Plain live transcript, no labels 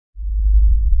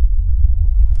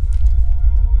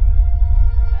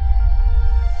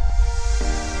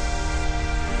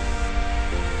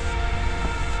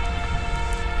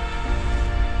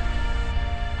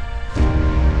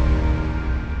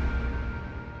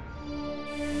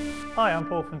Hi, I'm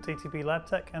Paul from SPT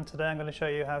Labtech, and today I'm going to show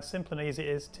you how simple and easy it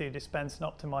is to dispense an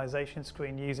optimization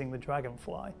screen using the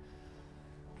Dragonfly.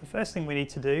 The first thing we need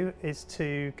to do is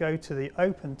to go to the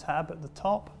Open tab at the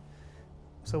top,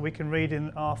 so we can read in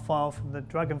our file from the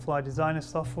Dragonfly Designer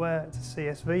software. It's a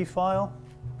CSV file.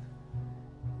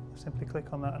 Simply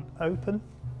click on that and open.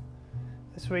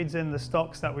 This reads in the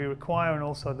stocks that we require and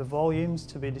also the volumes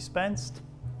to be dispensed.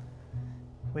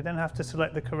 We then have to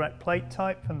select the correct plate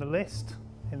type from the list,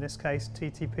 in this case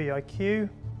TTP-IQ,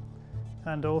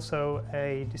 and also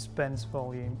a dispense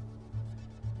volume.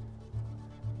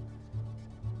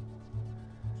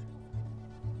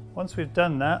 Once we've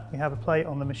done that, we have a plate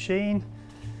on the machine.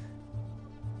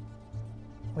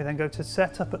 We then go to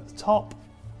Setup at the top.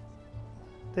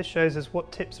 This shows us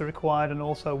what tips are required and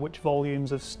also which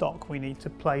volumes of stock we need to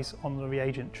place on the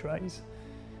reagent trays.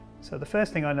 So the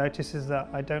first thing I notice is that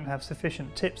I don't have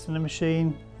sufficient tips in the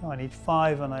machine. I need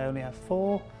 5 and I only have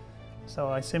 4. So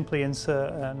I simply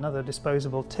insert another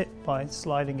disposable tip by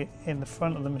sliding it in the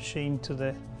front of the machine to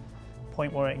the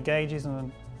point where it engages and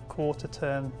then quarter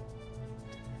turn.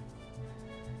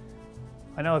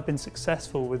 I know I've been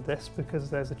successful with this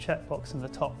because there's a checkbox in the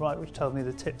top right which tells me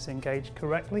the tips engaged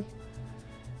correctly.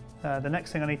 The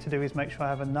next thing I need to do is make sure I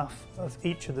have enough of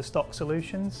each of the stock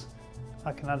solutions.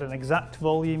 I can add an exact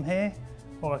volume here,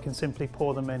 or I can simply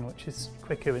pour them in, which is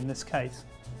quicker in this case.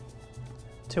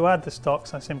 To add the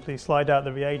stocks, I simply slide out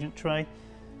the reagent tray,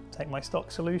 take my stock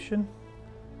solution,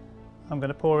 I'm going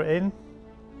to pour it in,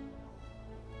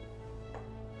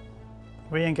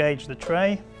 re-engage the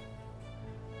tray,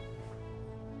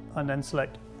 and then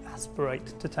select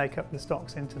aspirate to take up the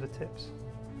stocks into the tips.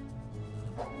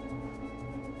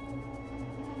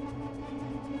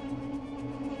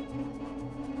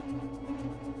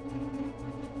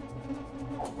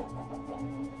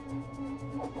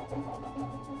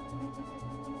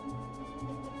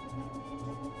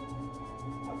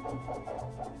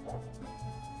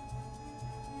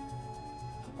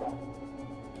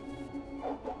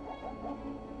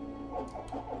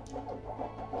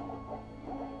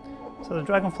 So the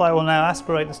Dragonfly will now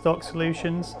aspirate the stock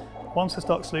solutions. Once the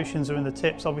stock solutions are in the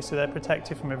tips, obviously they're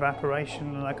protected from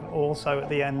evaporation, and I can also at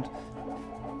the end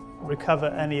recover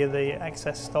any of the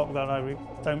excess stock that I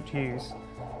don't use.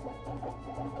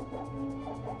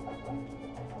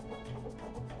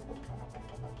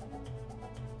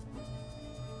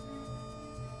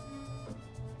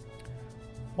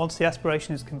 Once the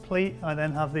aspiration is complete, I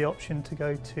then have the option to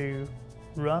go to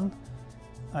Run,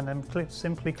 and then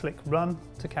simply click Run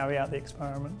to carry out the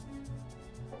experiment.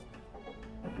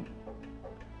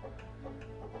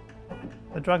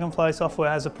 The Dragonfly software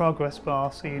has a progress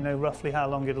bar, so you know roughly how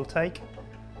long it'll take.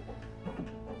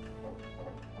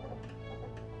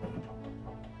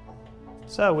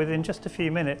 So within just a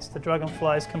few minutes, the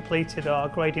Dragonfly has completed our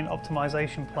gradient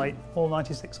optimization plate, all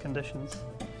 96 conditions.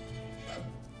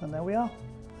 And there we are,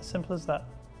 as simple as that.